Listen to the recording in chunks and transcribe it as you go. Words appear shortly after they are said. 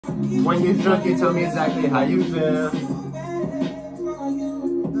When you drunk, you tell me exactly how you feel.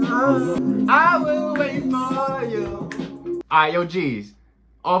 I will wait for you. Alright, yo, G's.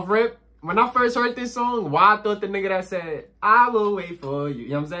 Off rip, when I first heard this song, why I thought the nigga that said, I will wait for you. You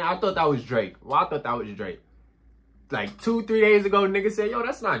know what I'm saying? I thought that was Drake. Why I thought that was Drake. Like 2-3 days ago, nigga said, yo,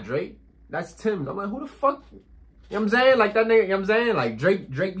 that's not Drake. That's Tim. I'm like, who the fuck? You know what I'm saying? Like that nigga, you know what I'm saying? Like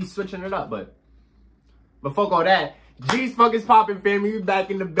Drake be switching it up, but fuck all that. G's fucking popping, family. We back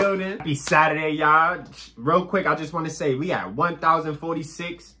in the building. Happy Saturday, y'all. Real quick, I just want to say we at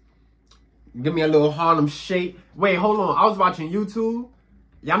 1,046. Give me a little Harlem shake. Wait, hold on. I was watching YouTube.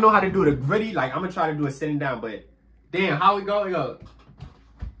 Y'all know how to do the gritty. Like, I'm going to try to do it sitting down, but damn, how we go? You know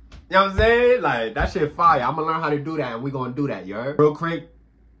what I'm saying? Like, that shit fire. I'm going to learn how to do that, and we going to do that, you heard? Real quick,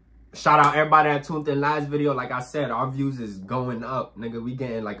 shout out everybody that tuned in last video. Like I said, our views is going up. Nigga, we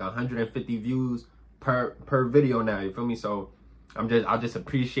getting like 150 views per video now, you feel me? So I just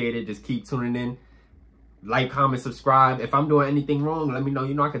appreciate it. Just keep tuning in. Like, comment, subscribe. If I'm doing anything wrong, let me know.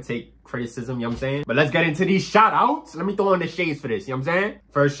 You know I can take criticism, you know what I'm saying? But let's get into these shout outs. Let me throw in the shades for this, you know what I'm saying?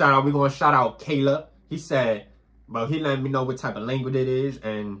 First shout out, we're gonna shout out Kayla. He said, well, he let me know what type of language it is,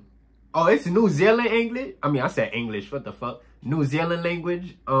 and oh, it's New Zealand English? I mean, I said English, what the fuck? New Zealand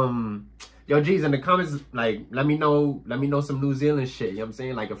language. Yo, G's, in the comments, like, let me know some New Zealand shit, you know what I'm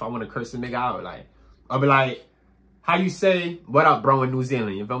saying? Like, if I want to curse a nigga out, like, I'll be like, how you say, what up, bro, in New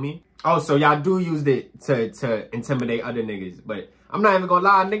Zealand, you feel me? Oh, so y'all do use it to intimidate other niggas, but I'm not even gonna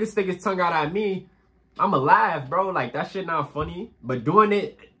lie, niggas stick his tongue out at me, I'ma laugh, bro, like, that shit not funny, but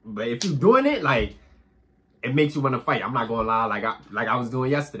if you doing it, like, it makes you want to fight. I'm not gonna lie, like I was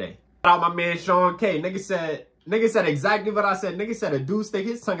doing yesterday. Shout out my man Sean K. Nigga said exactly what I said. Nigga said a dude stick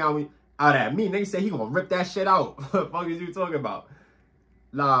his tongue out at me. Nigga said he gonna rip that shit out. What the fuck is you talking about?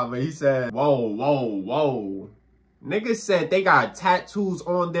 Nah, but he said, whoa. Nigga said they got tattoos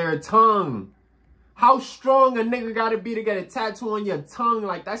on their tongue. How strong a nigga gotta be to get a tattoo on your tongue?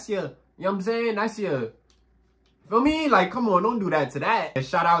 Like, that's your, you know what I'm saying? That's your, feel me? Like, come on, don't do that to that. And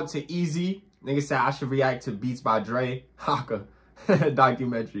shout out to Easy. Nigga said I should react to Beats by Dre, Haka,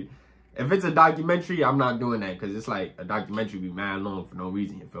 documentary. If it's a documentary, I'm not doing that, because it's like a documentary be mad long for no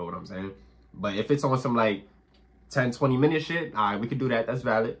reason, you feel what I'm saying? But if it's on some like 10-20 minute shit, all right, we could do that. That's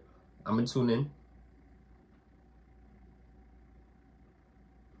valid. I'm gonna tune in.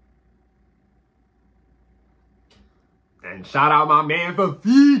 And shout out my man from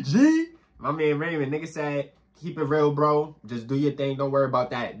Fiji. My man Raymond. Nigga said, keep it real, bro. Just do your thing. Don't worry about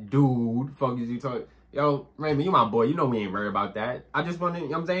that, dude. Fuck is you talking? Yo, Raymond, you my boy. You know we ain't worried about that. I just want to, you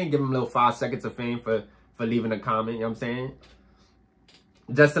know what I'm saying, give him a little 5 seconds of fame for leaving a comment, you know what I'm saying?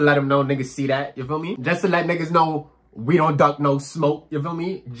 Just to let him know niggas see that, you feel me? Just to let niggas know we don't duck no smoke, you feel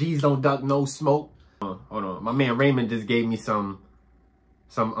me? G's don't duck no smoke. Hold on. My man Raymond just gave me some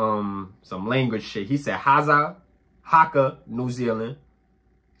language shit. He said haka, New Zealand.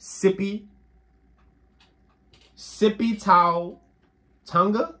 Sippy Tau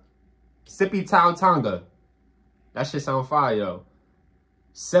Tonga? Sippy Tau Tonga. That shit sound fire, yo.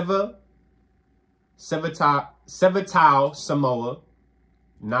 Sevatau Samoa.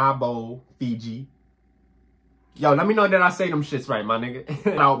 Nabo, Fiji. Yo, let me know that I say them shits right, my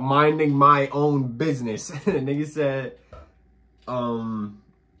nigga. About minding my own business. Nigga said,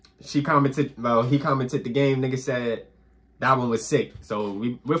 he commented the game. Nigga said, that one was sick. So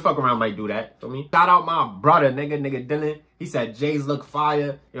we'll fuck around, might do that. Feel me? Shout out my brother, nigga Dylan. He said, Jays look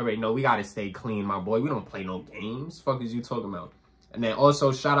fire. You already know, we gotta stay clean, my boy. We don't play no games. Fuck is you talking about? And then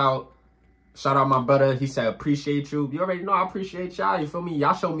also, shout out my brother. He said, appreciate you. You already know I appreciate y'all. You feel me?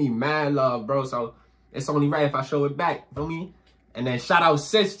 Y'all show me mad love, bro. So it's only right if I show it back. Feel me? And then shout out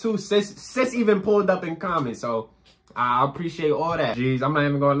Sis, too. Sis even pulled up in comments. So I appreciate all that. Jeez, I'm not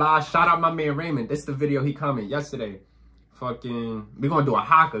even gonna lie. Shout out my man Raymond. This is the video he commented yesterday. Fucking, we gonna do a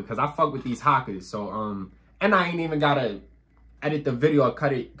haka, because I fuck with these hakas. So, and I ain't even gotta edit the video or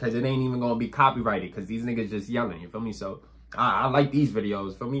cut it, because it ain't even gonna be copyrighted, because these niggas just yelling, you feel me? So, I like these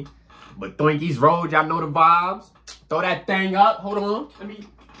videos, feel me? But Doinkies Road, y'all know the vibes. Throw that thing up. Hold on.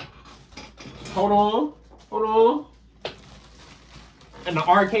 Hold on. And the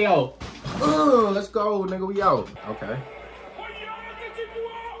RKO. Let's go, nigga. We out. Okay.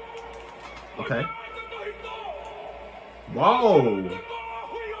 Whoa.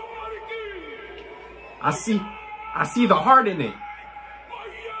 I see the heart in it.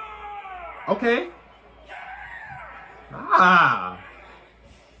 Okay.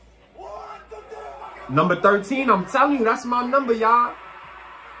 Number 13, I'm telling you, that's my number, y'all.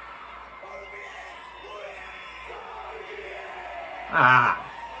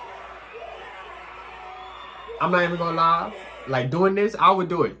 I'm not even gonna lie. like doing this, I would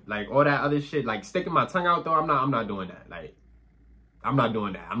do it. Like all that other shit, like sticking my tongue out though, I'm not doing that. Like, I'm not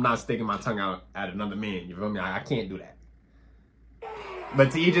doing that. I'm not sticking my tongue out at another man. You feel me? I can't do that.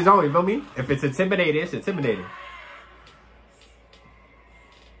 But to each his own, you feel me? If it's intimidating, it's intimidating.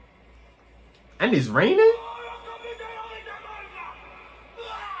 And it's raining?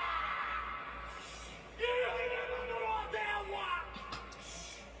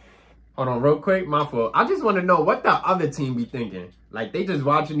 Hold on real quick, my fault. I just want to know what the other team be thinking. Like, they just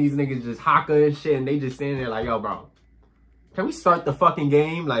watching these niggas just haka and shit, and they just standing there like, yo, bro, can we start the fucking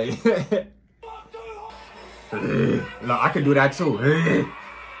game? Like, look, I could do that too.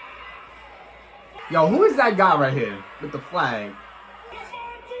 Yo, who is that guy right here with the flag?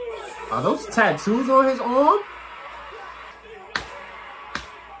 Are those tattoos on his arm?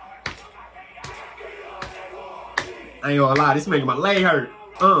 I ain't gonna lie, this making my leg hurt.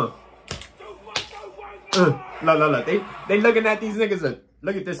 Look. They looking at these niggas.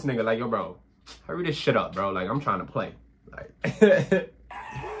 Look at this nigga like, yo, bro, hurry this shit up, bro. Like, I'm trying to play. Like,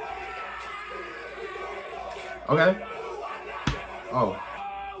 okay. Oh.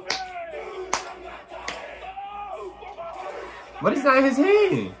 What is that in his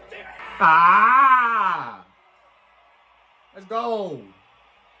hand? Ah! Let's go.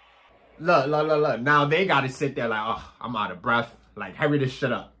 Look. Now they gotta sit there like, oh, I'm out of breath. Like, hurry this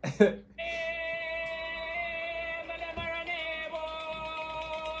shit up.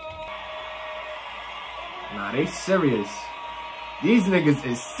 Nah, they serious. These niggas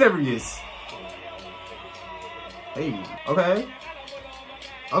is serious. Hey, okay.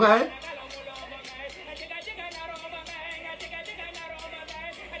 Okay.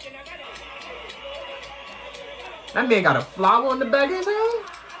 That man got a flower on the back of his head?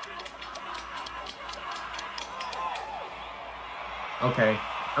 Okay.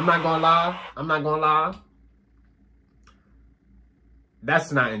 I'm not gonna lie.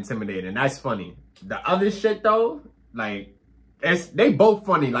 That's not intimidating. That's funny. The other shit though, like, they both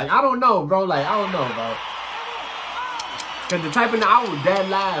funny. Like, I don't know, bro. Like, I don't know, bro. Cause the type of I will dead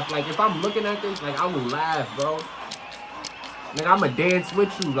laugh. Like, if I'm looking at this, like, I will laugh, bro. Like, I'ma dance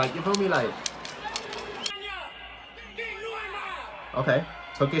with you. Like, you feel me? Like, okay,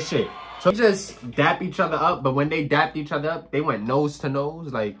 took his shit. So just dap each other up, but when they dapped each other up, they went nose to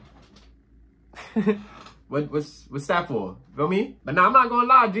nose. Like, what's that for? Feel me? But now I'm not gonna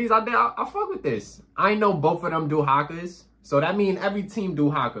lie, G's. I fuck with this. I know both of them do hakas, so that means every team do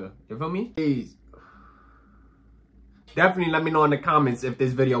haka. You feel me? Please. Definitely let me know in the comments if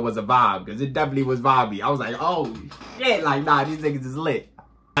this video was a vibe, because it definitely was vibey. I was like, oh shit, like, nah, these niggas is lit.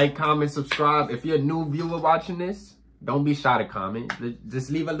 Like, comment, subscribe. If you're a new viewer watching this, don't be shy to comment. Just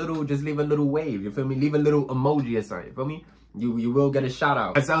leave a little wave. You feel me? Leave a little emoji or something. You feel me? You will get a shout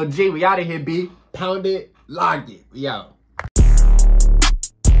out. SLG, we out of here, B. Pound it, log it. We out.